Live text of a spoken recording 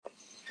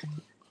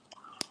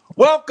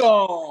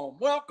Welcome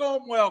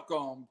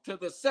to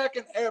the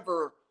second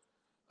ever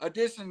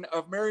edition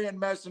of Marion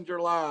Messenger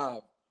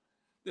Live.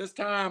 This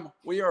time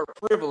we are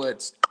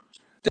privileged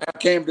to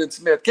have Camden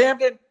Smith.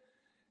 Camden,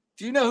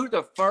 do you know who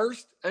the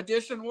first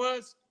edition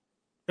was?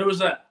 Who was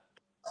that?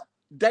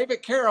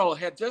 David Carroll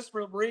had just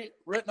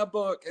written a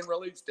book and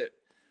released it.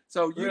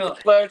 So you Really? have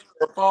the pleasure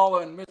of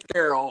following Mr.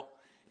 Carroll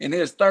in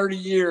his 30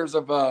 years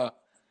of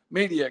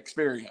media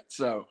experience.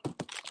 So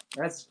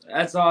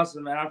that's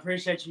awesome, man. I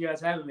appreciate you guys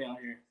having me on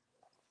here.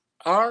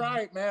 All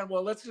right, man.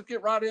 Well, let's just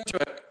get right into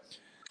it.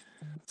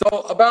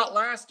 So about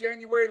last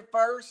January the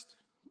 1st,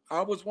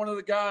 I was one of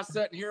the guys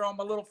sitting here on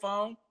my little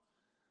phone,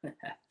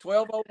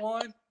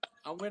 12:01.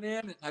 I went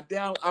in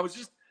and I was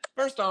just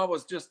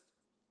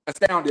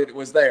astounded it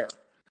was there.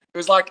 It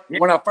was like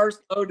when I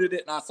first loaded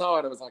it and I saw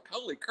it, I was like,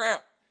 holy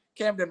crap,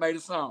 Camden made a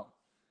song.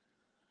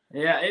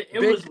 Yeah, it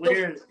was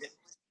weird.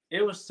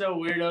 It was so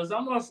weird. It was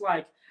almost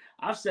like,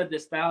 I've said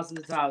this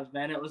thousands of times,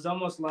 man. It was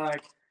almost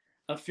like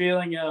a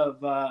feeling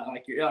of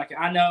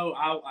I know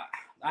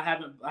I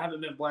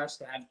haven't been blessed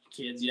to have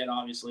kids yet.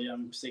 Obviously,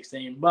 I'm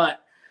 16,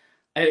 but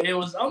it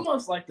was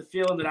almost like the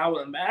feeling that I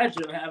would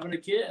imagine of having a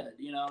kid.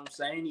 You know what I'm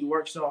saying? You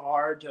work so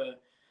hard to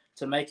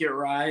make it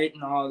right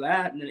and all of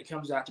that, and then it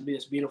comes out to be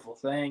this beautiful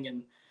thing.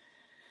 And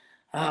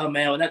oh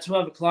man, when that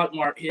 12 o'clock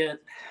mark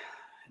hit,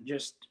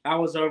 I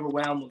was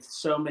overwhelmed with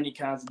so many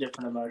kinds of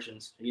different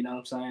emotions. You know what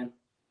I'm saying?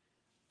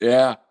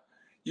 Yeah,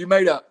 you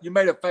made a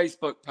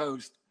Facebook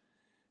post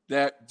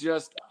that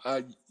just,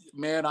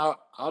 man,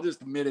 I'll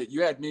just admit it.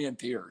 You had me in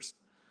tears.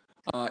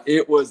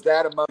 It was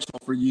that emotional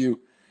for you.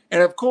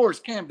 And of course,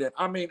 Camden,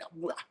 I mean,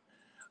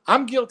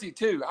 I'm guilty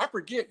too. I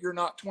forget you're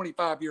not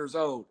 25 years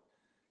old.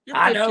 You're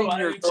 15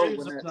 years old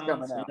when that's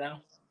coming out. You know?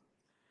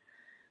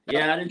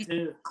 Yeah, I do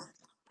too.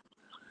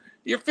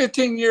 You're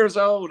 15 years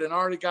old and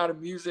already got a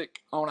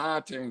music on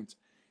iTunes.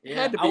 Yeah,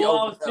 had to be I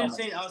was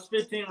 15. I was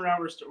 15 when I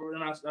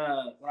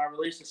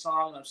released a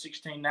song. I'm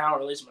 16 now. I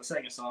released my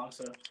second song.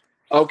 So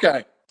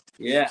okay.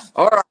 Yeah.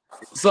 All right.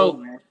 So,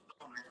 cool,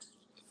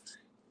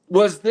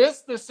 was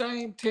this the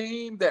same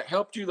team that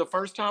helped you the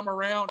first time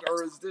around,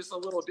 or is this a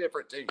little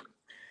different team?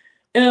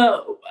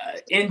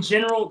 In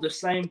general, the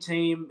same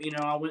team. You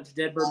know, I went to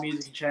Dead Bird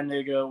Music in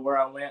Chattanooga, where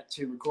I went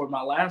to record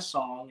my last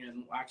song,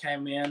 and I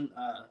came in,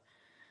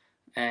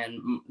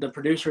 and the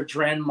producer,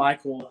 Dren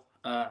Michael,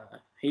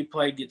 he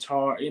played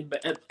guitar.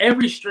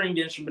 Every stringed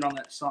instrument on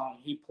that song,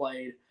 he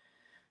played.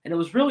 And it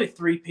was really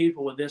three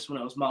people with this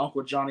one. It was my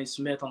uncle, Johnny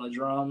Smith, on the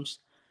drums,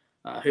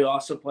 who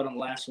also played on the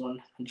last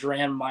one,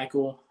 Dren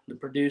Michael, the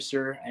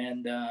producer,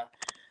 and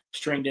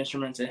stringed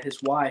instruments, and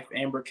his wife,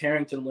 Amber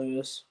Carrington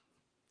Lewis,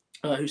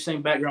 who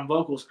sang background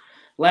vocals.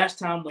 Last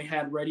time we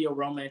had Radio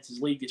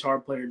Romance's lead guitar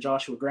player,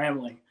 Joshua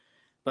Gramling,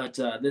 but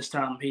this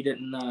time he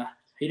didn't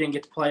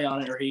get to play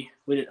on it, or we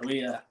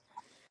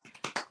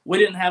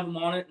didn't have him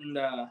on it, and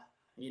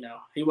you know,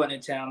 he wasn't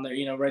in town. There,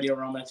 you know, Radio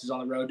Romance is on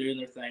the road doing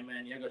their thing,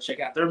 man. You gotta go check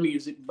out their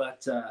music,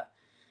 but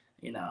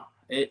you know,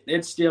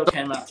 it still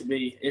came out to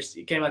be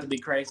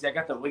crazy.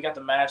 We got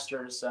the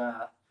masters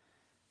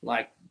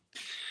like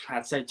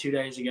I'd say 2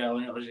 days ago,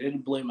 and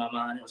it blew my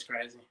mind. It was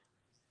crazy.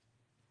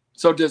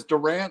 So does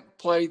Durant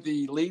play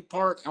the lead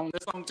part on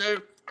this song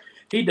too?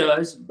 He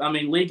does. I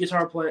mean, lead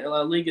guitar,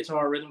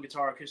 rhythm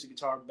guitar, acoustic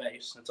guitar,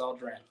 bass. That's all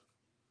Durant.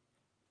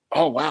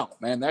 Oh wow,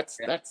 man, that's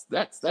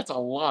a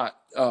lot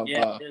of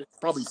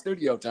probably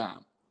studio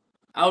time.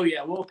 Oh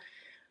yeah, well,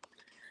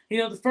 you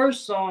know, the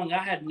first song, I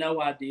had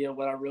no idea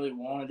what I really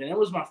wanted, and it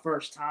was my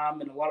first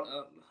time. And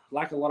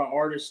like a lot of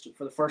artists,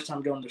 for the first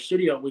time going to the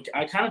studio,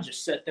 I kind of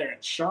just sat there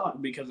in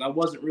shock because I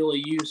wasn't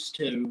really used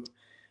to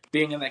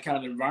being in that kind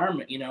of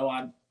environment. You know,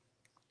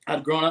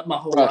 I'd grown up my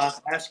whole life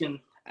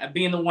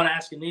being the one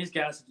asking these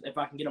guys if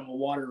I can get them a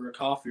water or a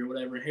coffee or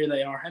whatever. And here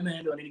they are, hey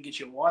man, do I need to get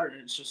you a water?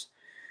 And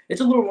it's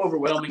a little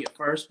overwhelming at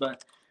first,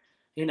 but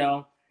you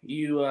know,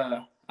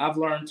 I've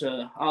learned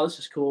to, this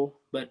is cool,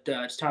 but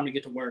it's time to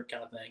get to work,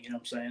 kind of thing. You know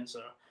what I'm saying?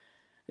 So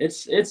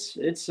it's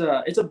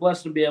a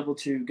blessing to be able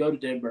to go to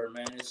Dead Bird,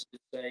 man. It's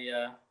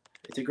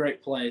a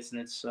great place,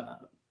 and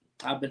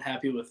I've been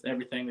happy with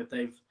everything that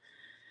they've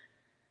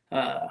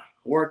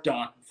worked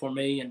on for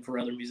me and for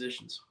other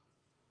musicians.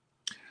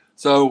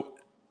 So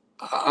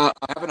I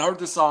haven't heard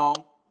the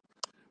song,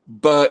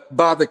 but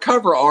by the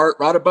cover art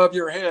right above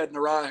your head in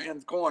the right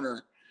hand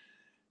corner,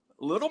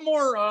 a little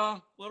more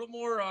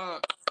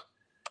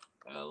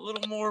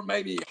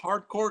maybe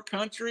hardcore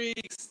country,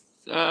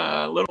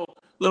 a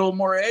little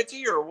more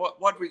edgy, or what?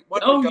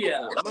 Oh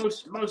yeah,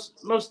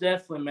 most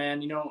definitely,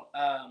 man. You know,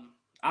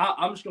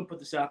 I'm just gonna put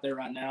this out there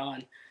right now,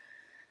 and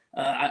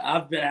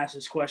I've been asked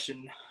this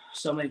question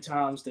so many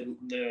times.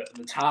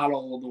 The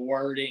title, the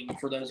wording,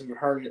 for those who've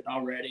heard it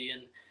already,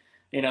 and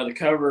you know, the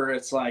cover.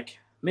 It's like,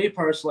 me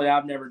personally,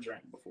 I've never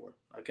drank before.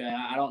 Okay,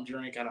 I don't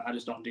drink. I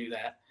just don't do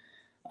that.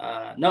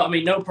 No, I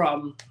mean, no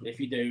problem if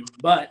you do,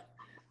 but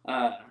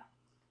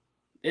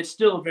it's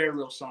still a very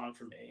real song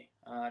for me.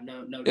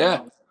 No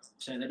doubt.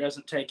 So that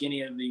doesn't take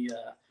any of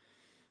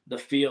the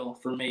feel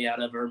for me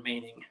out of it, or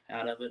meaning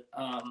out of it.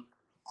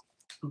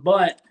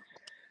 But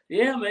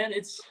Yeah, man,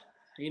 it's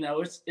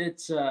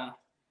it's a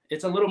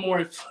little more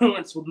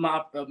influenced with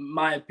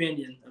my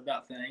opinion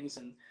about things,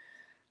 and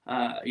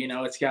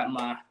it's got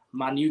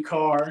my new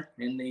car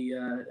in the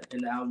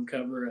album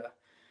cover, a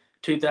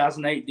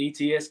 2008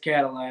 DTS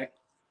Cadillac,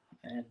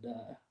 and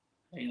a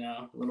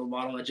little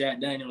bottle of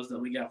Jack Daniels that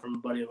we got from a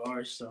buddy of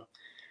ours. So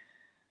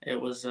it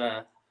was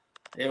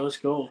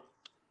cool.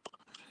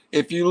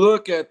 If you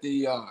look at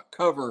the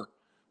cover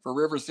for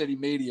RiverCity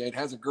Media, it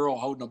has a girl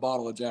holding a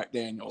bottle of Jack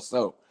Daniels.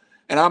 So,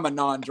 and I'm a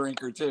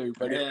non-drinker too,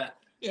 but Yeah.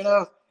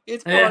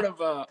 it's part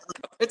of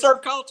it's our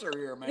culture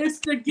here, man. It's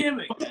the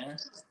gimmick, man.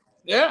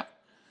 Yeah.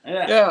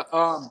 Yeah.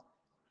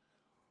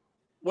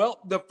 Well,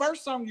 the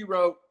first song you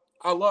wrote,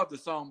 I love the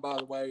song, by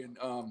the way, and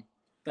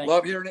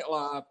love hearing it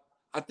live.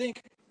 I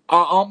think I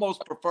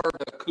almost prefer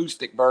the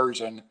acoustic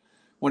version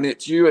when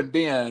it's you and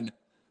Ben.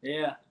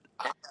 Yeah.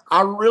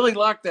 I really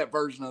like that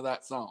version of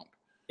that song.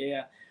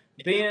 Yeah.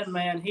 Ben,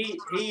 man,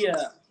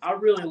 I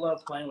really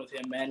love playing with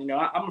him, man.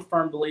 I'm a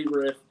firm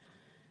believer if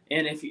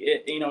in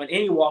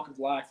any walk of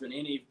life, in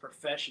any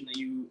profession that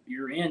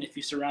you're in, if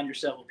you surround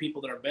yourself with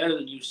people that are better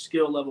than you,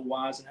 skill level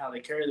wise, and how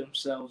they carry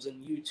themselves,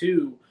 and you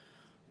too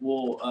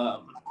will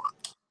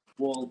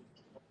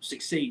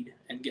succeed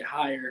and get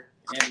higher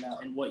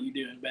in what you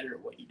do and better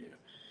at what you do.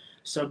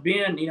 So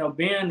Ben,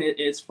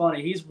 it's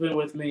funny. He's been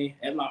with me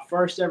at my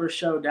first ever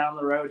show down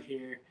the road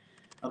here.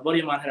 A buddy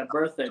of mine had a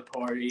birthday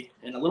party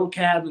in a little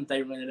cabin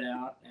they rented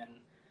out, and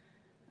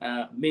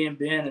me and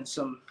Ben and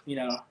some,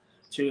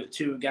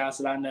 two guys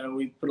that I know,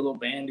 we put a little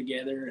band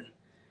together,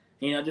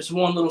 and just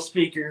one little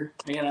speaker,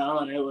 and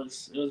it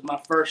was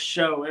my first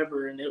show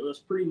ever, and it was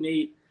pretty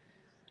neat,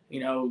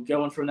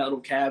 going from that little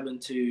cabin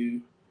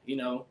to,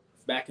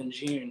 back in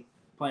June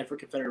playing for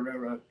Confederate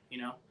Railroad,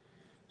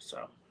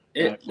 so.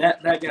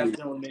 That guy's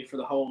been with me for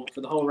the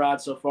whole ride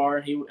so far,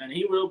 and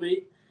he will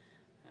be.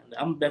 And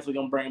I'm definitely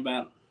gonna bring him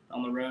out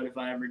on the road if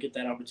I ever get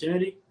that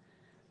opportunity.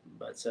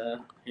 But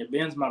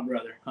Ben's my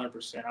brother,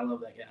 100%. I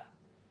love that guy.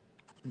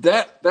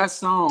 That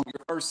song,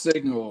 your first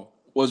single,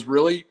 was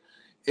really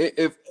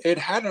it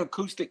had an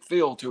acoustic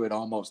feel to it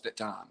almost at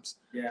times.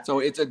 Yeah. So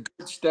it's a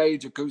good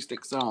stage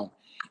acoustic song.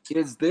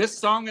 Is this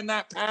song in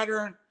that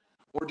pattern,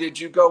 or did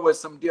you go with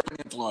some different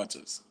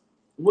influences?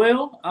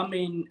 Well, I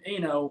mean,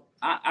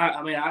 I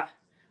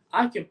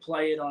can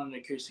play it on an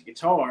acoustic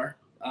guitar,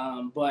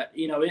 but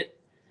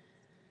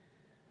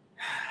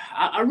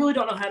I really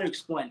don't know how to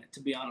explain it,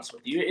 to be honest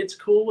with you. It's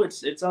cool.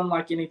 It's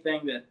unlike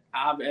anything that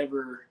I've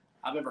ever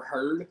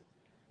heard.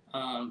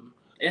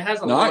 It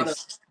has a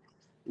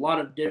lot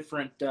of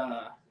different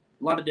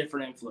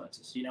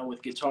influences.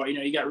 With guitar,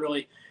 you got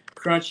really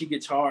crunchy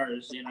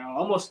guitars.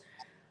 Almost.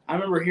 I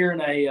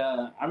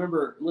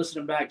remember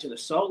listening back to the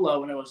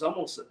solo, and it was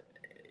almost.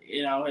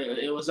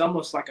 It was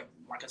almost like a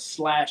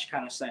Slash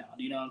kind of sound.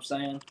 You know what I'm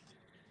saying?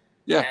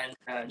 Yeah.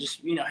 And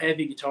just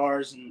heavy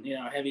guitars and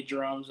heavy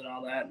drums and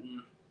all that.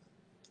 And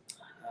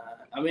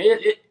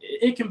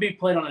it can be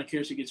played on an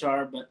acoustic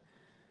guitar, but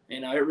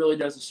it really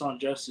does the song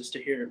justice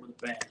to hear it with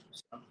a band.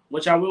 So,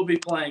 which I will be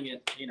playing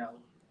it,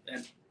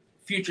 at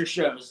future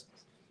shows.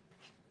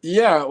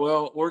 Yeah.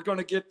 Well, we're going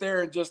to get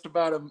there in just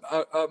about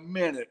a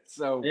minute.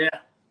 So yeah.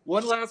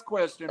 One last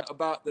question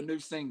about the new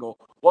single.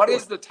 What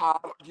is the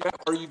title? Have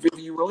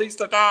you released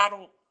the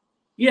title?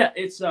 Yeah,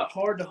 it's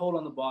Hard to Hold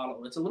on the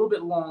Bottle. It's a little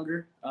bit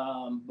longer,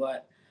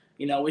 but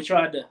we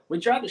tried to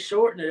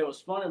shorten it. It was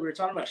funny. We were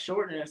talking about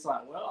shortening it. It's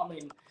like, well,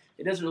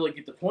 it doesn't really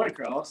get the point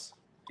across.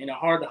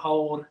 Hard to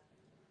hold.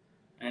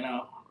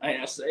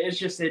 It's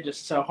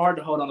just so Hard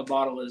to Hold on the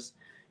Bottle is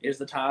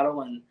the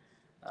title, and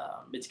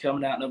it's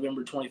coming out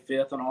November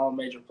 25th on all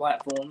major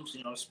platforms.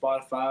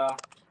 Spotify.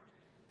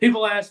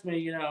 People ask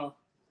me,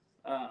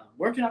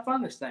 where can I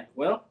find this thing?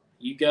 Well,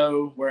 you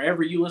go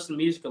wherever you listen to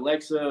music,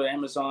 Alexa,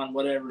 Amazon,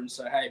 whatever, and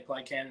say, hey,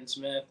 play Camden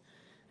Smith,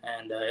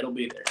 and it'll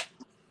be there.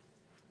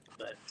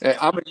 But hey,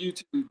 I'm a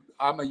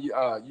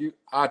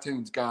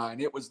iTunes guy,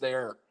 and it was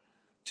there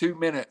 2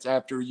 minutes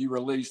after you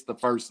released the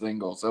first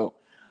single. So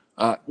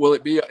it'll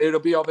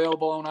be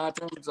available on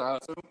iTunes, I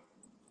assume?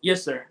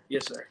 Yes, sir.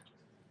 Yes, sir.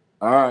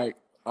 All right.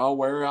 I'll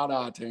wear out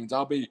iTunes.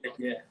 I'll be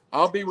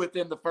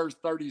within the first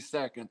 30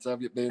 seconds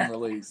of it being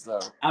released. So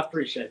I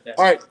appreciate that.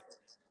 All right.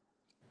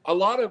 A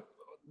lot of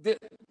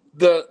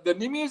the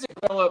new music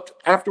developed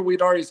after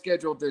we'd already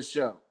scheduled this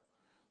show.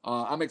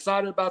 I'm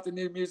excited about the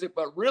new music,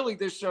 but really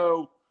this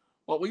show,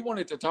 what we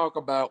wanted to talk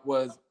about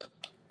was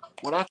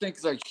what I think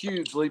is a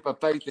huge leap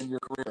of faith in your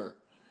career.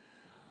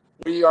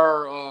 We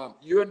are,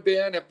 you and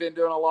Ben have been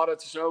doing a lot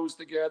of shows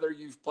together.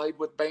 You've played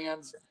with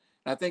bands.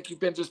 I think you've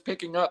been just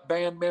picking up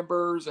band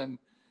members and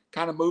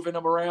kind of moving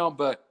them around.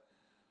 But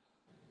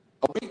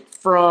a week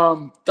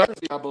from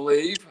Thursday, I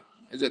believe,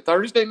 is it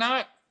Thursday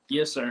night?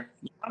 Yes, sir.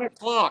 9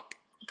 o'clock,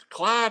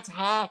 Clyde's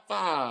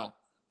HiFi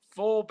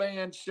full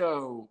band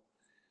show.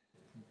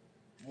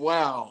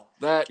 Wow,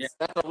 that's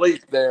a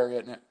leap there,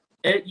 isn't it?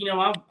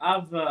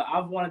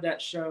 I've wanted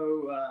that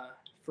show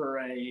for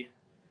a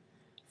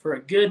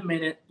good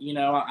minute.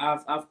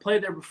 I've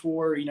played there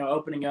before.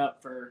 Opening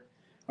up for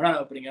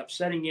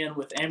setting in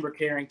with Amber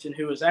Carrington,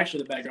 who is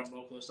actually the background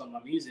vocalist on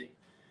my music,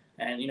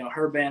 and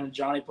her band and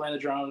Johnny playing the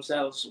drums.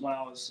 That was when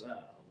I was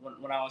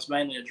when I was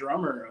mainly a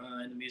drummer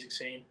in the music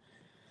scene.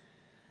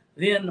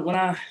 Then when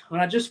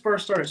I just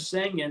first started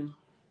singing,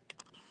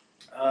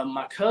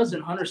 my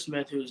cousin Hunter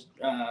Smith, who's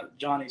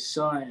Johnny's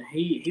son,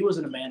 he was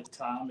in a band at the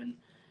time, and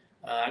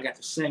I got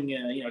to sing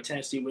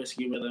Tennessee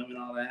Whiskey with him and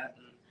all that.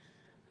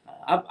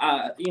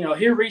 And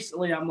here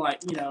recently, I'm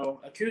like,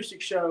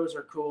 acoustic shows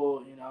are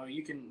cool.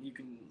 You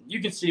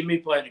can see me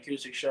play an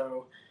acoustic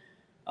show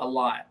a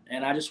lot,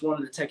 and I just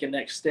wanted to take a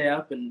next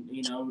step and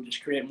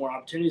just create more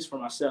opportunities for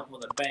myself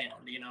with a band.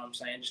 You know what I'm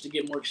saying? Just to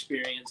get more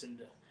experience and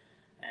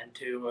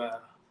to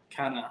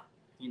kind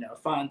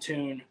of fine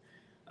tune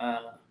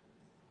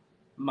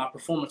my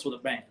performance with a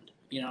band.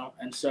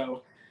 And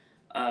so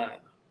I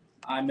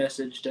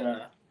messaged.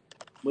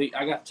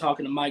 I got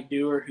talking to Mike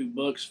Dewar, who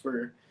books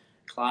for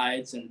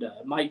Clyde's, and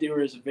Mike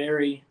Dewar is a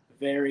very,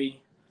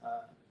 very,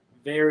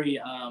 very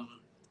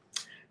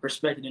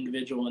respected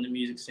individual in the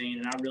music scene,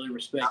 and I really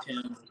respect him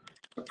and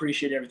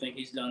appreciate everything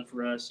he's done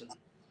for us.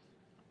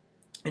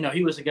 And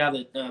he was the guy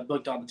that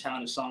booked all the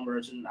talented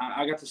songbirds, and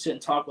I got to sit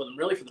and talk with him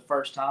really for the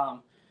first time.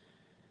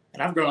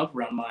 And I've grown up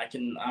around Mike,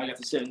 and I got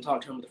to sit and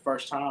talk to him for the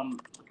first time,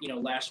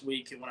 last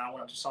week when I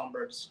went up to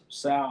Songbirds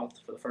South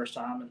for the first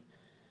time,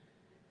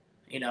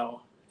 and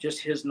just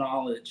his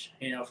knowledge,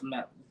 from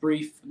that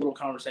brief little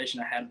conversation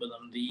I had with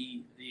him,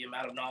 the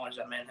amount of knowledge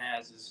that man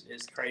has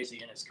is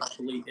crazy, and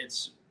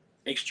it's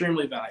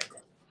extremely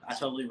valuable. I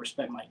totally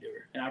respect Mike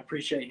Dewar, and I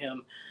appreciate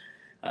him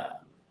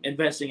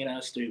investing in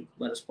us to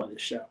let us play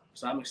this show.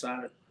 So I'm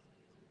excited.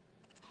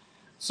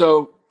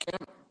 So,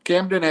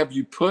 Camden, have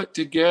you put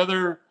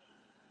together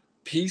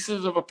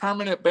pieces of a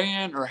permanent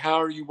band, or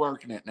how are you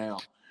working it now?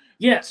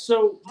 Yeah,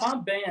 so my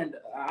band,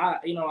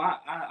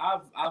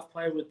 I've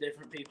played with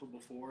different people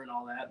before and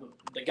all that, but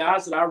the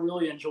guys that I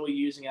really enjoy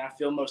using and I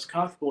feel most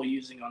comfortable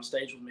using on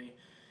stage with me,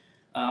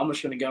 I'm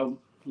just going to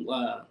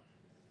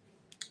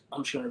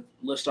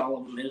list all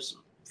of them. Is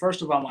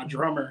first of all my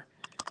drummer,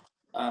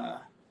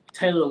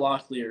 Taylor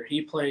Locklear.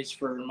 He plays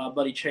for my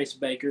buddy Chase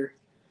Baker,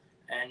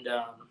 and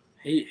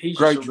he's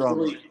great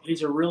drummer.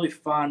 He's a really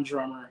fine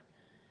drummer.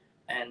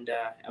 And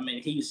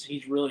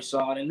he's really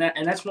solid, and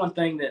that's one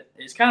thing that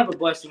is kind of a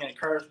blessing and a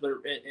curse. But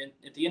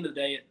at the end of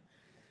the day, it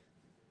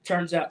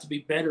turns out to be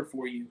better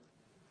for you.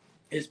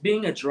 Is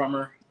being a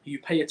drummer, you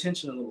pay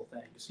attention to little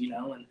things,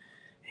 And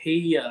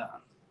he,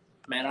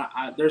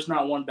 there's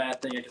not one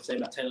bad thing I can say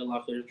about Taylor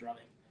Locklear's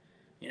drumming.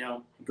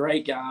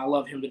 Great guy. I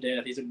love him to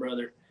death. He's a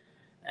brother,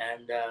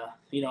 and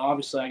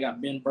obviously I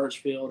got Ben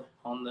Birchfield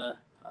on the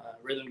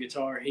rhythm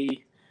guitar.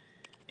 He's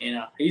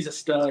a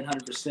stud,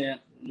 100%.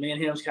 Me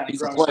and him's kind of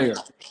grown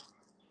up.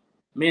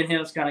 Me and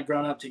him's kind of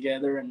grown up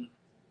together, and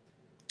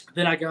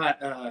then I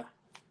got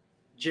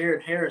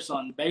Jared Harris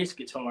on bass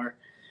guitar,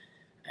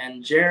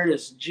 and Jared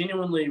is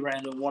genuinely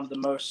random, one of the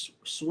most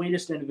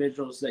sweetest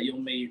individuals that you'll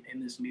meet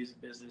in this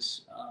music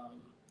business.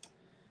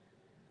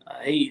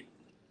 He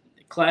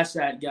class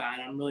act guy,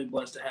 and I'm really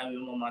blessed to have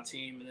him on my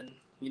team. And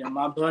then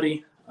my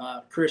buddy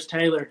Chris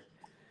Taylor.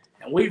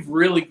 And we've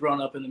really grown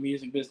up in the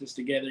music business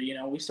together.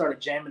 We started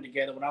jamming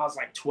together when I was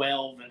like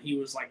 12 and he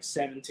was like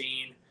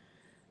 17.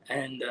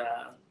 And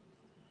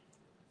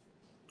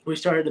we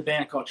started a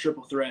band called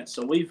Triple Threat.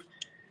 So we've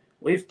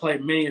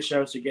played many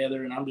shows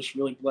together, and I'm just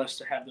really blessed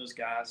to have those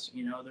guys.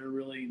 They're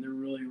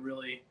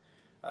really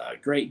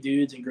great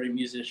dudes and great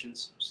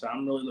musicians. So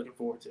I'm really looking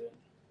forward to it.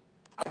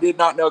 I did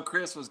not know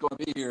Chris was going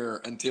to be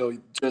here until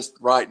just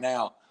right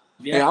now.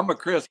 Yeah, hey, I'm a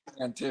Chris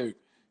fan too.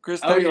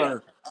 Chris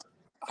Taylor. Yeah.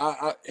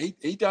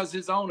 He does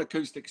his own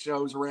acoustic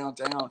shows around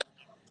town,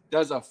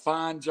 does a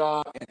fine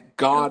job, and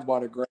God,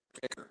 what a great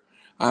picker.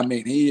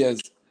 He is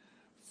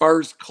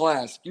first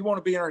class. If you want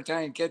to be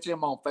entertained, catch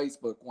him on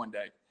Facebook one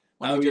day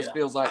when he just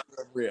feels like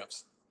good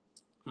riffs.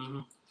 Mm-hmm.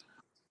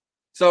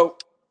 So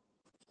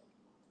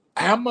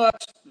how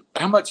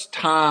much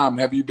time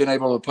have you been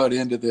able to put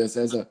into this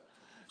as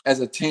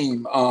a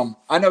team?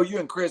 I know you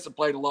and Chris have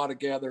played a lot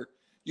together.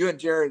 You and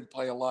Jared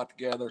play a lot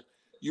together.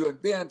 You and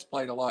Ben's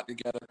played a lot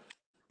together.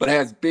 But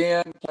has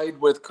Ben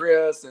played with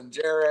Chris and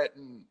Jarrett?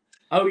 And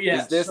I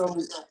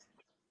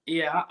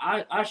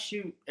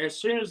shoot as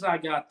soon as I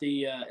got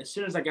the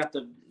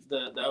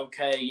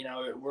okay.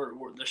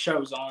 We're the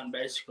show's on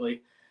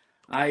basically.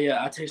 I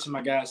texted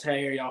my guys,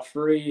 hey, are y'all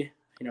free?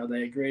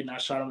 They agreed, and I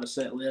shot them a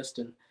set list.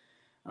 And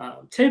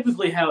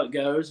typically how it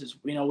goes is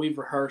we've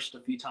rehearsed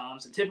a few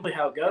times. And typically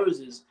how it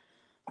goes is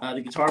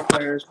the guitar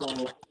players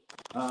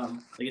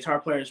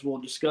will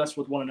discuss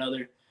with one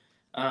another.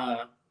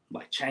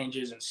 Like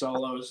changes and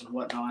solos and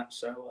whatnot.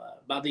 So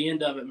by the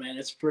end of it, man,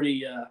 it's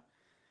pretty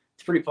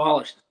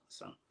polished.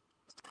 So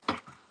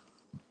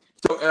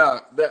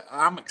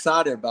I'm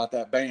excited about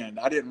that band.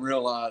 I didn't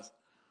realize.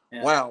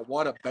 Yeah. Wow,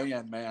 what a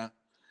band, man!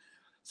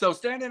 So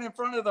standing in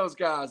front of those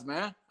guys,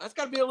 man, that's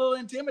got to be a little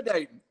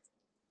intimidating.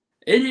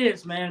 It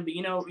is, man.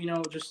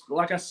 But just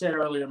like I said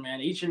earlier,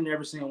 man, each and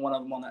every single one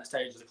of them on that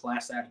stage is a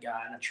class act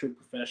guy and a true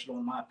professional,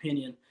 in my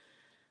opinion.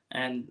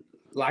 And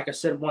like I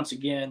said, once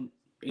again,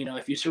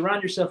 if you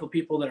surround yourself with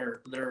people that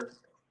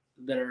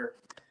are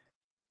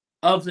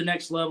of the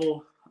next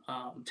level,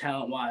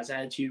 talent wise,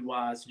 attitude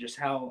wise, just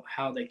how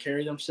they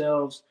carry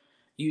themselves,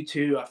 you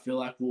too, I feel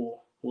like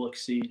will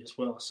exceed as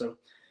well. So,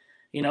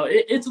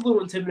 it's a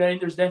little intimidating.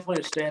 There's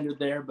definitely a standard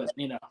there, but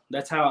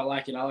that's how I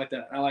like it. I like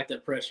that. I like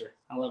that pressure.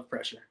 I love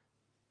pressure.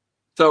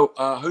 So,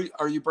 who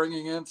are you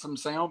bringing in? Some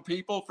sound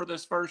people for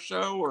this first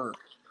show, or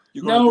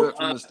you going to do No, it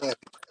from the stage?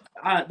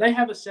 they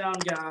have a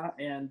sound guy,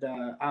 and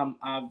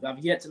I've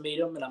yet to meet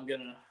him, and I'm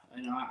gonna,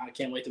 I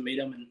can't wait to meet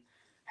him and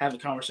have a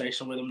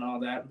conversation with him and all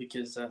that,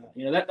 because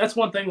that's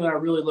one thing that I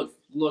really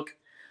look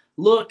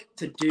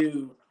to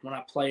do when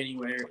I play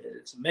anywhere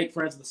is make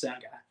friends with the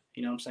sound guy.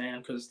 You know what I'm saying?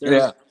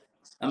 Because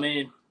I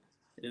mean,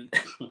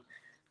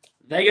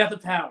 they got the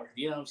power.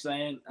 You know what I'm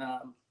saying?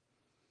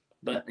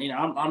 But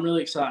I'm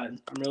really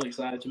excited. I'm really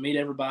excited to meet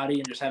everybody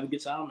and just have a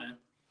good time, man.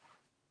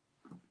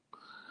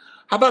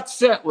 How about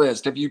set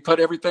list? Have you put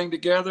everything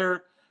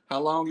together? How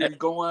long are you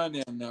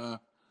going? And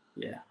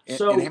yeah.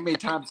 So, and how many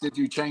times did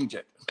you change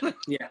it?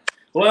 Yeah.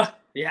 Well,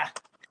 yeah.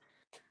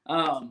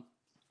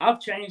 I've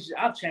changed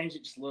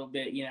it just a little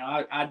bit.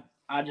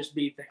 I just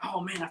be thinking,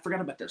 oh man, I forgot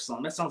about that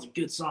song. That song's a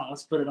good song.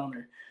 Let's put it on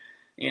there.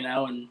 And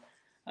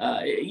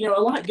a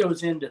lot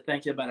goes into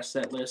thinking about a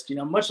set list.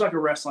 Much like a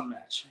wrestling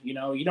match. You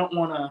don't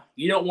want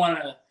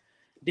to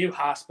do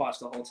high spots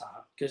the whole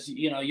time, because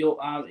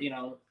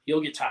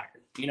you'll get tired.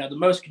 The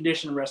most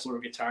conditioned wrestler will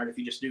get tired if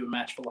you just do a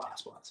match full of high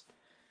spots.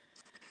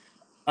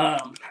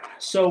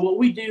 So what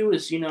we do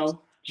is,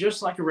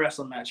 just like a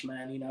wrestling match,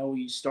 man.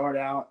 You start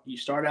out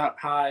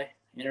high,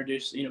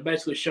 introduce,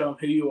 basically show them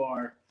who you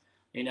are.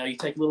 You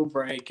take a little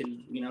break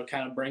and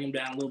kind of bring them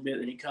down a little bit,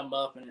 then you come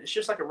up, and it's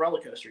just like a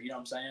roller coaster. You know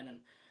what I'm saying?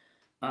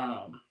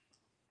 And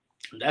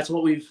that's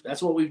what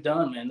we've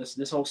done, man.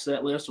 This whole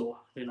set list will,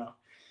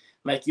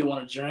 make you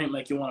want to drink,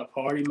 make you want to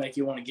party, make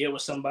you want to get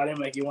with somebody,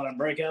 make you want to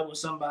break up with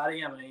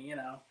somebody. I mean,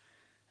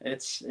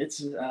 it's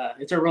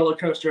a roller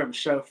coaster of a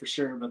show for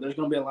sure, but there's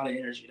going to be a lot of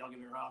energy. Don't get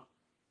me wrong.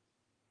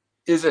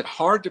 Is it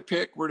hard to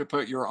pick where to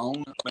put your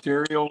own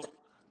material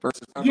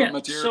versus other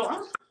material?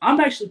 So I'm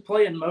actually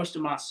playing most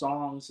of my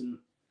songs and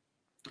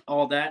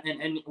all that.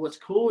 And what's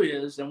cool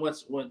is, and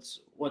what's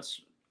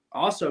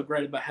also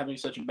great about having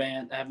a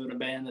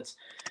band that's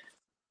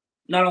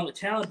not only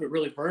talented but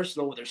really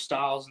versatile with their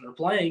styles and their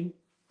playing,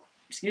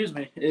 is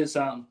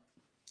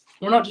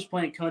we're not just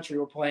playing country.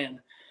 We're playing,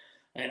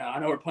 I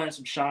know we're playing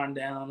some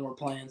Shinedown. We're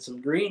playing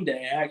some Green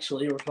Day.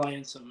 Actually, we're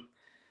playing some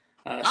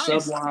Nice.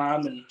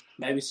 Sublime, and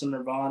maybe some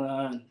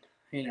Nirvana.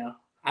 And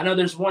I know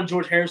there's one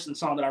George Harrison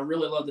song that I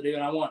really love to do,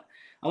 and I want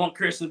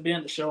Chris and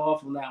Ben to show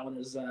off on that one.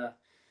 Is that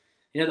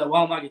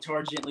While My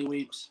Guitar Gently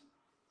Weeps?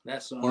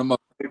 That song. One of my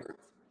favorites.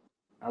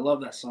 I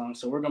love that song,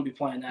 so we're gonna be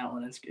playing that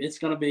one. It's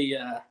gonna be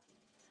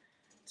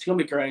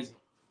crazy,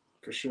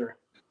 for sure.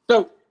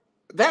 So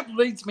that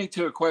leads me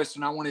to a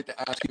question I wanted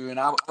to ask you, and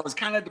I was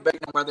kind of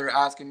debating whether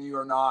asking you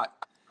or not,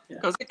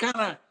 because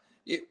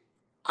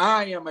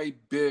I am a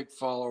big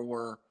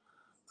follower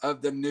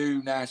of the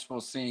new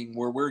Nashville scene,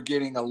 where we're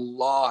getting a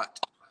lot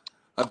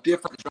of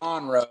different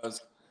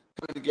genres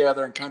coming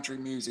together in country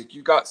music.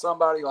 You got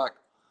somebody like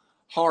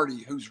Hardy,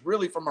 who's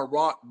really from a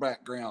rock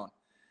background,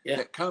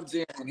 that comes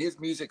in and his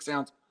music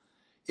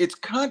it's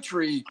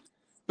country,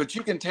 but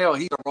you can tell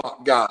he's a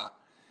rock guy.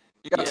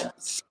 You got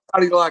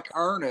somebody like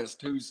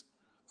Ernest, who's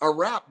a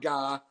rap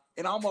guy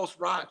and almost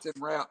writes in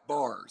rap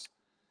bars.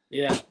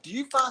 Yeah. Do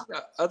you find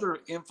other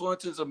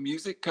influences of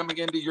music coming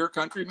into your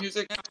country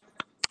music?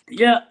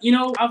 Yeah,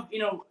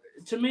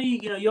 to me,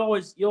 you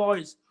always.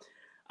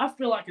 I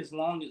feel like as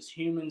long as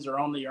humans are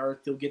on the earth,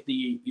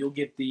 you'll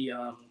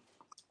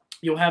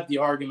have the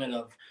argument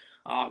of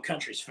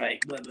country's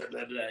fake, blah blah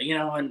blah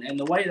blah. And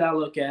the way that I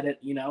look at it,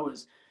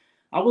 is,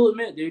 I will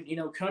admit, dude,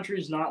 country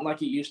is not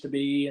like it used to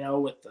be,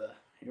 with the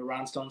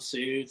rhinestone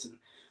suits and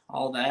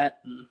all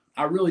that. And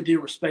I really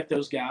do respect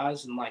those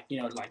guys, and like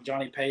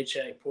Johnny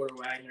Paycheck, Porter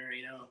Wagner,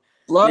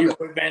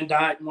 Leroy Van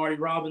Dyke, Marty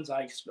Robbins.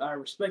 I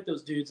respect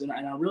those dudes, and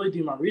I really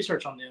do my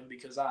research on them,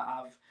 because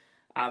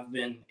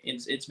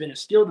it's been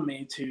instilled in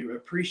me to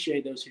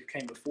appreciate those who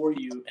came before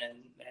you and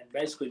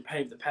basically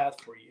paved the path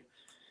for you.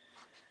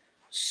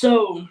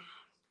 So,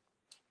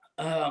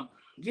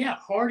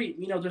 Hardy,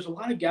 there's a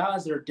lot of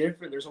guys that are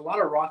different. There's a lot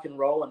of rock and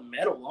roll and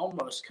metal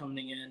almost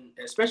coming in,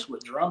 especially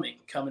with drumming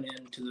coming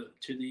into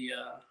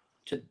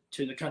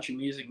the country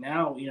music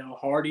now.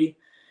 Hardy,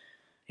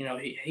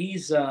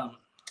 he's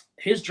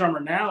his drummer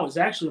now is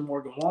actually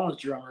Morgan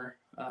Wallen's drummer,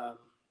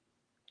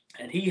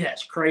 and he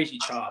has crazy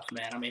chops,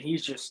 man. I mean,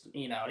 he's just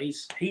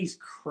he's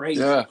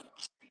crazy. Yeah.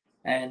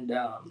 And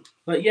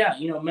but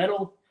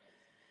metal,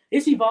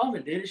 it's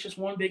evolving, dude. It's just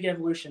one big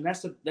evolution.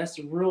 That's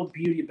the real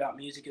beauty about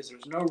music, is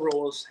there's no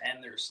rules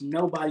and there's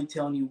nobody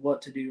telling you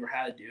what to do or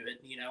how to do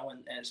it.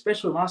 And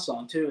especially with my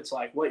song too, it's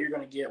like what you're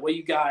gonna get, what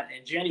you got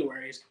in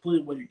January is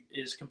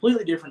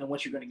completely different than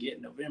what you're gonna get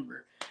in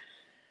November.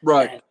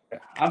 Right.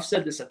 And I've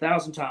said this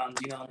 1,000 times.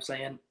 You know what I'm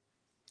saying?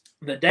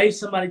 The day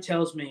somebody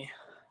tells me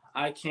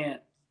I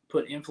can't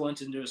put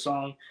influence into a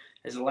song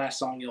is the last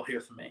song you'll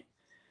hear from me.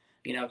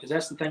 You know, because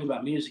that's the thing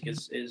about music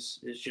is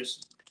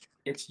just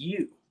it's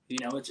you. You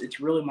know, it's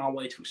really my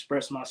way to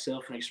express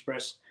myself and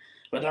express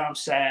whether I'm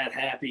sad,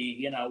 happy,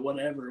 you know,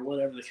 whatever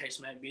the case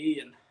may be.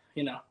 And,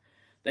 you know,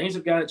 things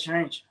have got to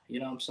change,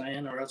 you know what I'm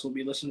saying? Or else we'll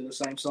be listening to the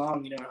same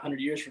song, you know, 100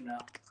 years from now.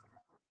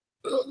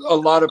 A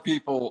lot of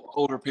people,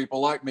 older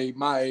people like me,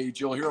 my age,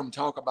 you'll hear them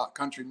talk about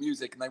country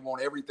music and they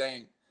want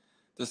everything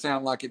to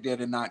sound like it did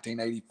in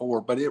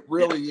 1984, but it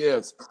really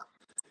is.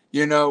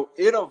 You know,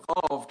 it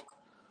evolved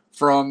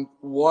from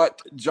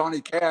what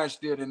Johnny Cash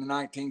did in the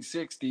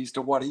 1960s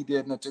to what he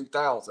did in the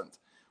 2000s.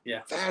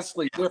 Yeah.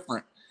 Vastly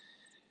different.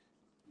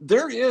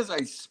 There is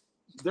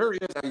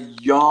a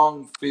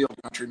young feel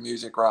country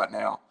music right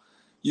now.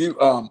 You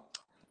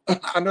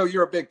I know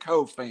you're a big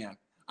Cove fan.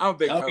 I'm a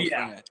big Cove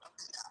fan.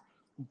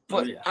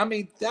 But I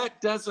mean,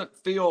 that doesn't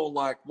feel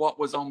like what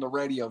was on the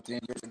radio 10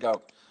 years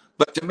ago.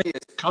 But to me,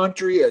 it's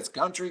country as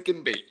country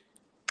can be.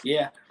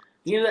 Yeah.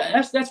 You know,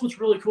 that's what's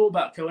really cool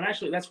about Cove. And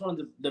actually, that's one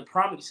of the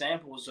prime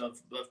examples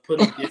of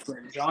putting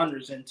different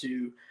genres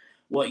into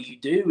what you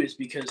do is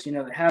because, you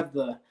know, they have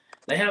the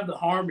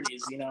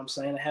harmonies, you know what I'm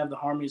saying? They have the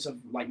harmonies of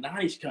like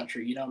 90s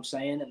country, you know what I'm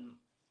saying? And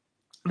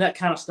that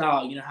kind of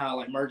style, you know, how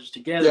it like merges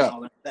together and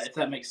all that, if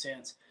that makes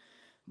sense.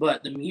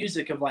 But the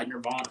music of like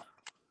Nirvana,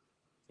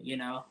 you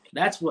know,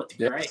 that's what's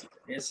great.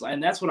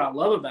 And that's what I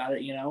love about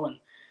it, you know. And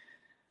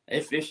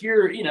if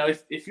you're, you know,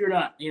 if you're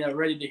not, you know,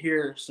 ready to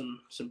hear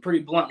some pretty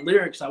blunt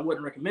lyrics, I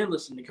wouldn't recommend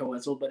listening to Cole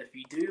Wetzel. But if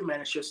you do, man,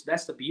 it's just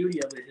that's the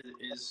beauty of it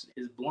is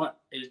blunt.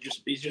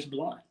 He's just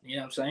blunt. You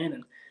know what I'm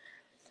saying?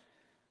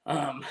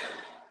 And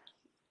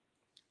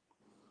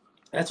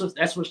that's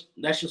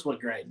just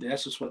what's great.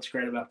 That's just what's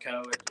great about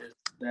Cole is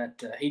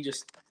that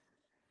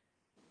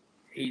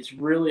he's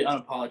really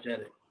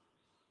unapologetic.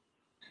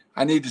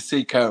 I need to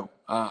see Cole.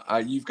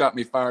 You've got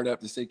me fired up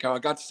to see Cole. I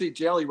got to see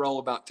Jelly Roll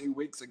about 2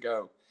 weeks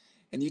ago.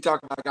 And you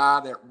talk about a guy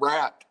that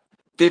rapped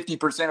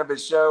 50% of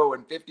his show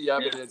and 50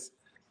 of it is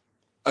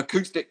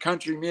acoustic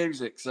country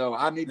music. So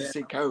I need to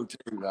see Cole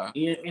too.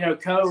 You know,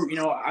 Cole, you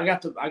know, I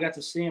got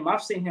to see him.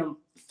 I've seen him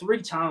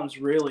 3 times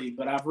really,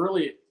 but I've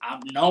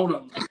known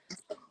him.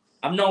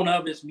 I've known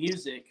of his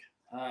music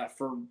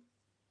for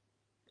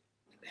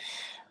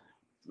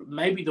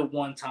maybe the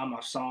one time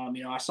I saw him.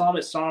 You know, I saw him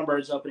at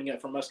Songbirds opening up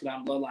for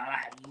Muscadine Bloodline.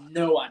 I had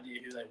no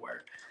idea who they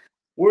were.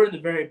 We're in the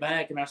very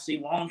back, and I see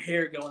long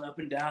hair going up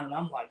and down, and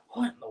I'm like,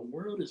 what in the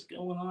world is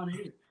going on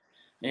here?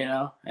 You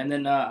know, and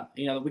then,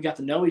 you know, we got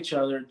to know each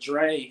other.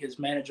 Dre, his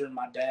manager, and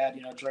my dad,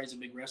 you know, Dre's a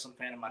big wrestling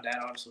fan, and my dad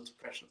obviously was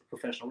a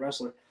professional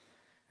wrestler.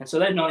 And so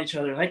they've known each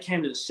other, and they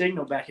came to the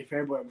Signal back in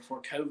February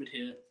before COVID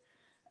hit.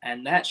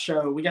 And that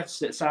show, we got to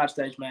sit side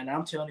stage, man. And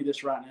I'm telling you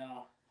this right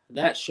now,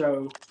 that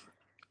show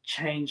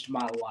changed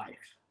my life.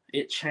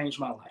 It changed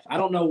my life. I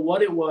don't know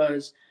what it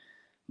was,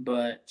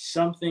 but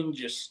something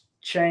just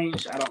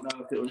changed. I don't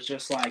know if it was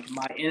just like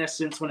my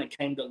innocence when it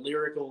came to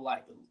lyrical,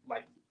 like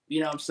you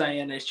know what I'm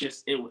saying? It's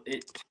just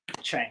it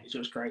changed. It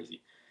was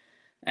crazy.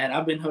 And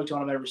I've been hooked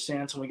on him ever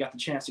since, and we got the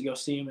chance to go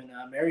see him in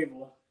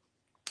Maryville.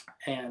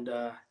 And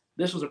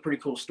this was a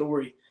pretty cool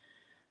story.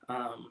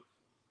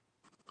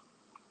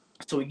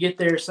 So we get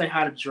there, say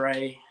hi to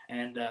Dre,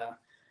 and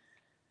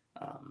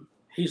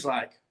he's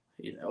like,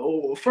 you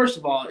know, first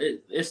of all,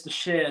 it's the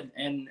Shed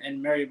in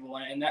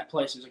Maryville, and that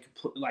place is a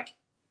complete, like,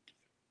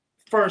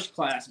 first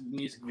class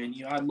music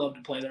venue. I'd love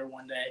to play there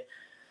one day.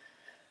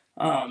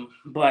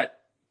 But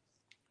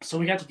so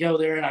we got to go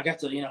there, and I got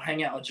to, you know,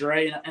 hang out with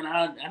Dre, and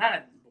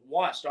I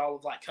watched all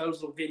of like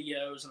Co's little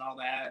videos and all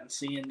that, and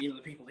seeing, you know,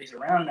 the people he's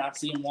around, and I'd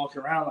see him walking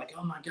around like,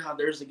 oh my God,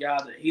 there's the guy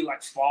that he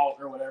like fought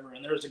or whatever,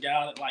 and there's a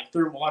guy that like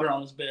threw water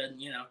on his bed,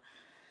 you know.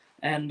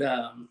 And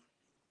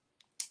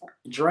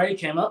Dre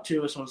came up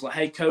to us and was like,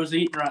 hey, Co's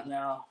eating right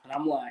now. And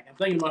I'm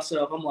thinking to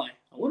myself, I'm like,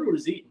 I wonder what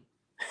he's eating.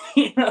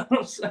 You know what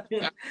I'm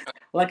saying?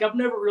 Like, I've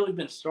never really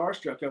been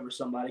starstruck over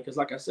somebody because,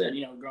 like I said,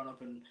 you know, growing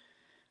up in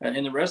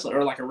the wrestling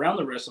or like around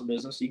the wrestling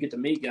business, you get to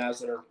meet guys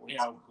that are, you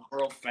know,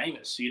 world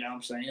famous, you know what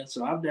I'm saying?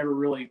 So I've never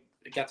really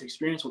got to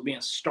experience what being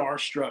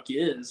starstruck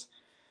is.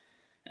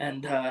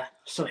 And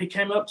so he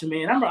came up to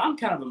me, and I'm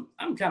kind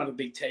of a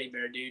big teddy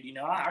bear dude, you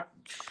know.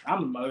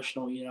 I'm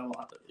emotional, you know.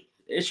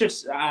 It's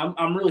just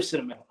I'm really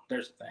sentimental.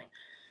 There's the thing.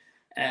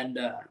 And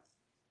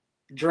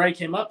Dre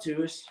came up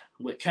to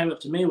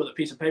me with a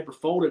piece of paper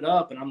folded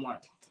up, and I'm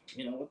like,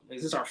 you know,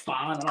 is this our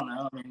fine? I don't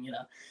know. I mean, you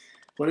know,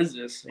 what is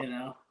this? You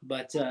know,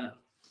 but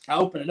I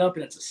open it up,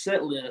 and it's a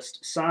set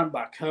list signed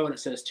by Co, and it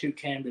says to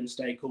Camden,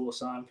 stay cool,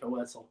 signed Cole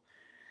Wetzel.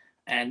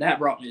 And that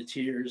brought me to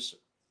tears,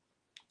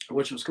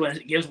 which was cool.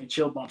 It gives me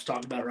chill bumps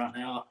talking about it right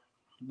now.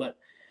 But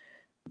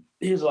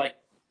he was like,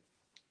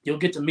 you'll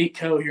get to meet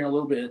Co here in a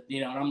little bit,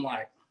 you know, and I'm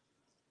like,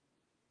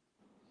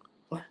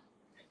 what?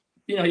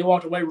 You know, he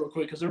walked away real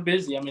quick because they're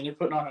busy. I mean, they're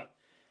putting on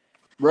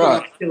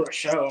a killer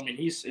show. I mean,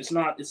 it's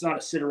not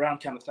a sit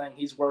around kind of thing.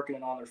 He's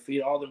working on their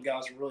feet. All them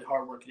guys are really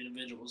hardworking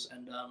individuals.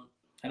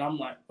 And I'm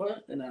like,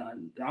 what? And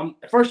I'm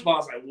first of all, I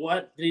was like,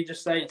 what did he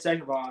just say? And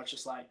second of all, it's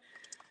just like,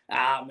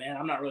 Man,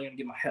 I'm not really going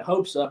to get my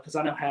hopes up because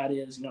I know how it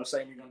is,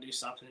 saying you're going to do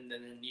something and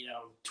then,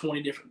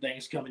 20 different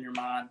things come in your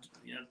mind,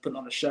 putting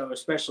on a show,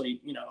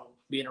 especially,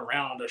 being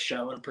around a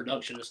show and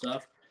production and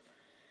stuff.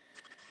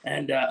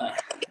 And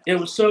it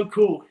was so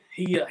cool.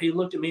 He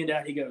looked at me and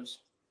Dad, he goes,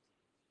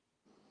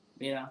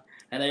 and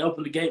they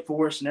opened the gate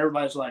for us and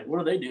everybody's like,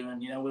 what are they doing?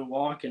 We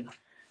walk and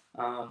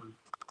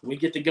we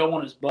get to go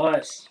on his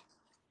bus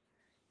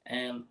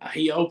and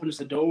he opens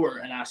the door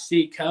and I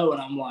see Co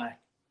and I'm like,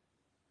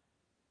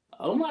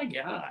 oh my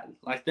God,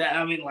 like that.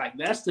 I mean, like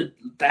that's the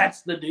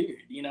dude,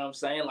 you know what I'm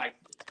saying? Like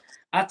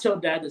I tell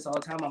Dad this all the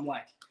time. I'm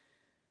like,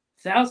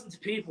 thousands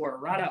of people are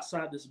right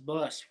outside this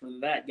bus for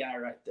that guy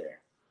right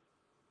there.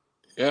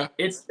 Yeah.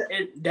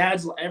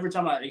 Dad's every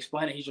time I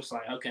explain it, he's just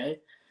like, okay,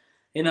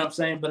 you know what I'm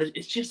saying? But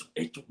it's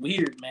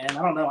weird, man.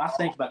 I don't know. I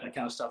think about that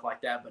kind of stuff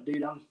like that, but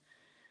dude,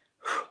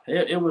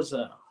 it was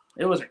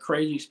a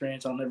crazy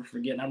experience I'll never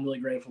forget. And I'm really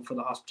grateful for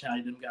the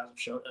hospitality them guys have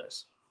showed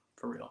us,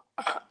 for real.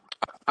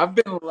 I've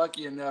been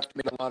lucky enough to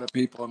meet a lot of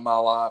people in my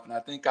life, and I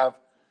think I've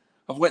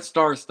went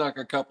starstruck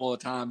a couple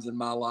of times in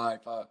my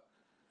life.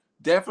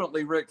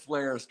 Definitely Ric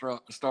Flair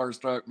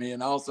starstruck me,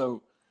 and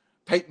also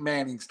Peyton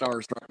Manning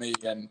starstruck me.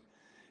 And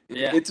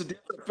it's a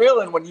different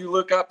feeling when you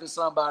look up to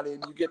somebody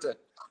and you get to,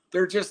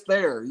 they're just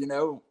there,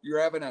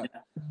 you're having a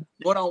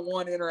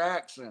one-on-one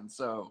interaction.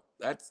 So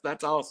that's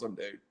awesome,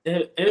 dude.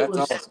 It was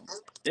awesome.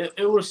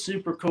 It was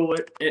super cool.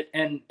 It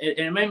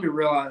made me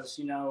realize,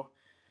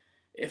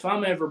 if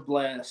I'm ever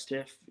blessed,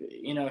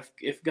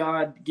 if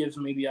God gives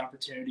me the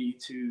opportunity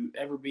to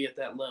ever be at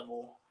that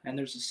level, and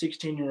there's a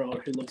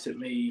 16-year-old who looks at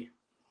me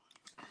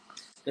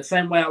the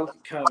same way I look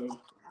at Co,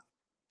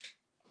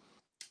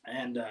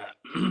 and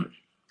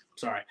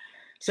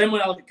same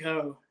way I look at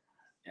Co,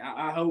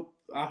 I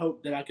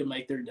hope that I can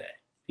make their day.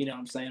 You know what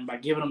I'm saying? By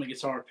giving them a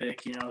guitar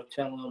pick,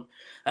 telling them,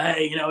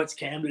 hey, it's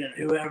Camden and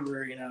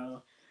whoever,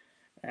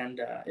 and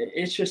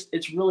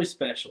it's really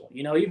special.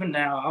 Even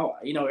now,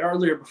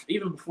 earlier,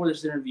 even before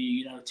this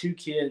interview, 2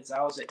 kids,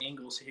 I was at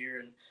Ingles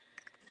here,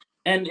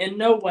 and in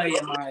no way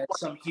am I at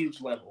some huge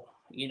level,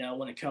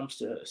 when it comes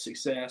to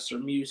success or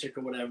music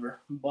or whatever,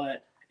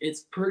 but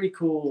it's pretty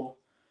cool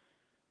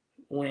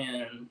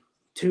when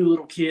 2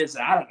 little kids,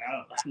 I have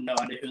no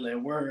idea who they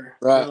were,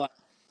 right? They're like,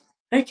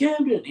 hey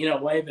Camden,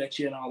 wave at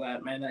you and all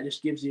that, man. That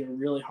just gives you a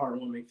really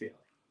heartwarming feeling,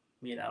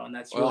 and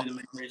that's really the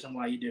main reason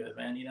why you do it,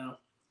 man.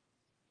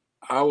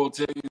 I will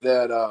tell you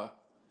that,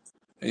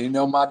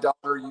 my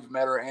daughter, you've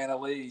met her,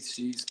 Annalise.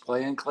 She's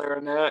playing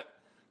clarinet.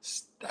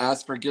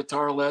 Asked for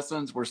guitar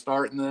lessons. We're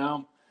starting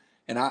them,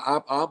 and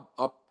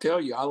I'll tell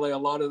you, I lay a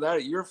lot of that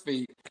at your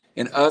feet,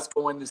 and us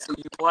going to see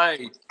you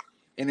play,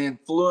 and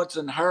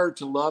influencing her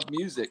to love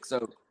music.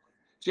 So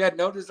she had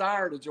no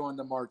desire to join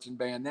the marching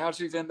band. Now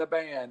she's in the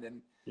band,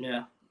 and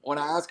when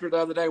I asked her the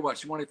other day what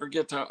she wanted for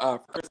guitar for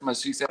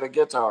Christmas, she said a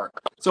guitar.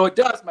 So it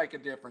does make a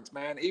difference,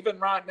 man. Even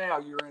right now,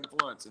 you're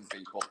influencing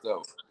people.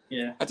 So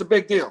that's a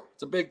big deal.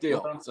 It's a big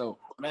deal. So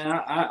man,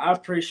 I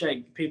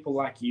appreciate people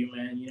like you,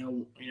 man.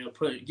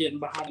 Getting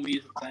behind the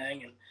music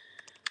thing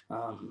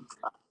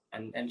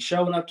and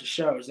showing up to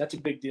shows. That's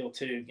a big deal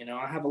too.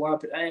 I have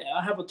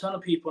a ton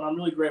of people, and I'm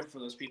really grateful for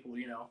those people.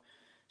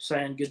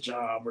 Saying good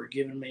job or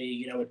giving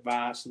me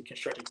advice and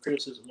constructive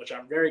criticism, which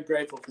I'm very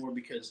grateful for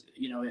because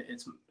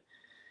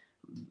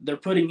they're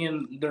putting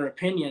in their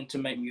opinion to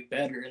make me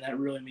better, and that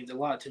really means a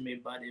lot to me.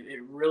 But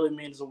it really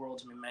means the world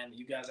to me, man, that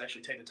you guys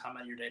actually take the time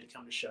out of your day to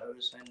come to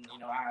shows. And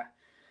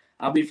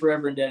I'll be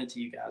forever indebted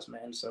to you guys,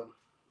 man. So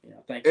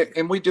thank you.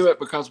 And we do it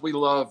because we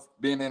love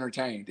being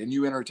entertained, and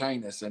you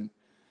entertain us.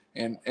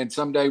 And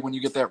someday when you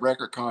get that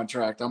record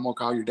contract, I'm gonna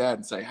call your dad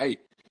and say, hey,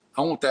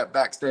 I want that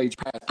backstage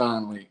pass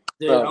finally.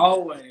 Dude,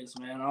 always,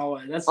 man,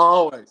 always. That's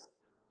always.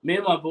 Me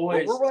and my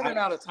boys. Well, we're running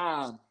out of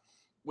time.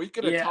 We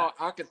could have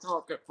talked. I could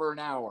talk it for an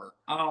hour.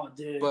 Oh,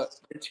 dude, but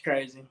it's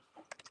crazy.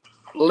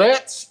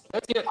 Let's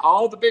get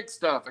all the big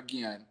stuff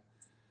again.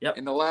 Yep.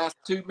 In the last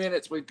 2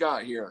 minutes we've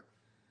got here,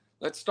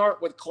 let's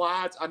start with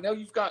Clyde's. I know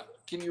you've got.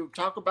 Can you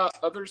talk about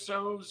other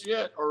shows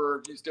yet,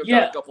 or you still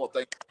got a couple of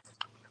things?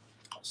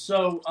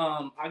 So,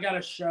 I got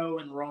a show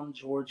in Rome,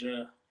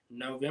 Georgia,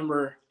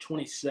 November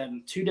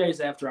 27th, 2 days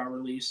after I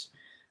release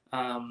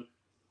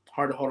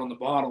Hard to Hold on the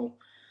Bottle.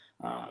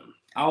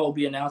 I will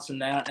be announcing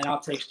that, and I'll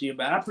text you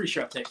about it. I'm pretty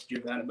sure I've texted you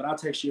about it, but I'll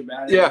text you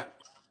about it. Yeah.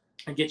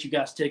 And get you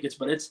guys tickets.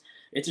 But it's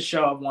a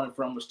show I've wanted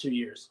for almost 2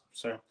 years,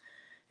 so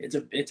it's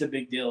a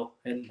big deal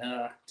and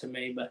to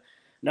me. But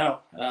no,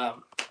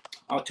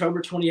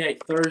 October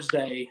 28th,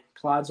 Thursday,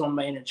 Clyde's on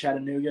Main in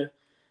Chattanooga.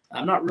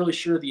 I'm not really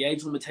sure the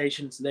age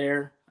limitations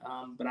there,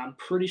 but I'm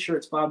pretty sure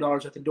it's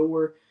 $5 at the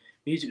door.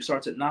 Music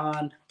starts at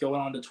 9,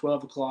 going on to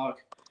 12 o'clock,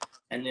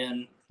 and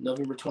then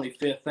November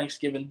 25th,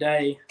 Thanksgiving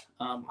Day,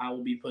 I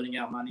will be putting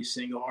out my new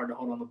single, Hard to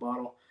Hold on the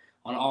Bottle,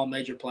 on all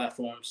major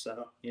platforms.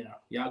 So,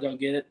 y'all go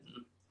get it.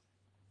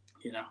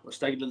 And, let's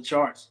take it to the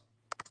charts.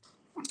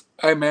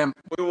 Hey, man,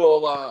 we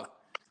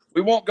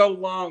won't go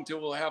long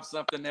till we'll have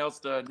something else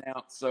to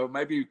announce. So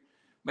maybe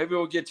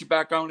we'll get you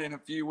back on in a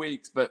few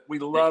weeks, but we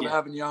love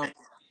having you on.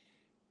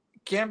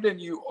 Camden,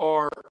 you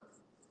are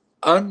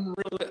I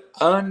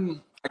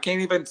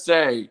can't even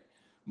say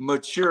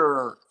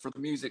mature for the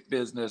music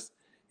business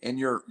and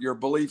your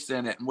beliefs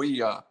in it. And we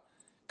got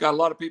a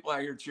lot of people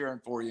out here cheering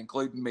for you,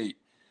 including me.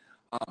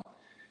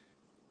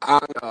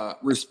 I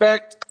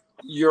respect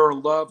your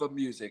love of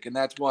music, and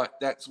that's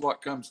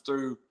what comes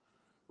through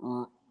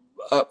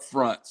up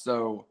front.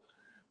 So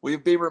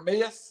we'd be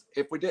remiss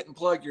if we didn't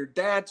plug your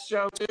dad's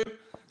show too.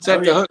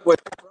 Set the Hook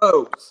with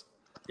Rose.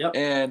 Yep.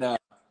 And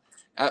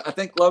I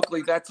think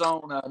locally that's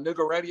on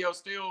Nooga Radio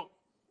still.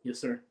 Yes,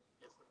 sir.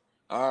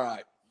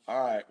 All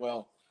right.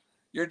 Well,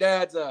 your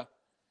dad has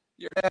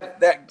you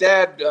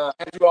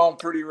on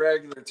pretty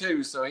regular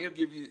too, so he'll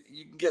give you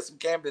can get some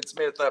Camden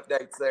Smith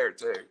updates there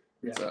too.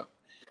 Yeah. So,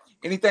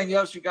 anything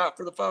else you got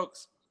for the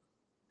folks?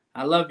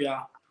 I love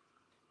y'all.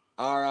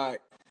 All right.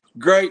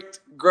 Great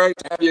to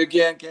have you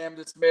again,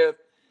 Camden Smith.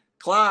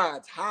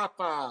 Clyde's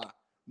HiFi,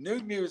 new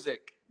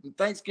music,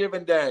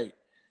 Thanksgiving Day.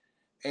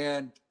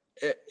 And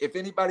if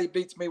anybody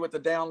beats me with the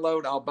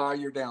download, I'll buy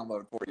your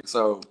download for you.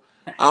 So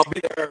I'll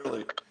be there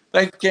early.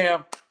 Thank you,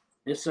 Cam.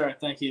 Yes, sir.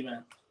 Thank you,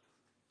 man.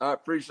 I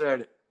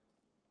appreciate it.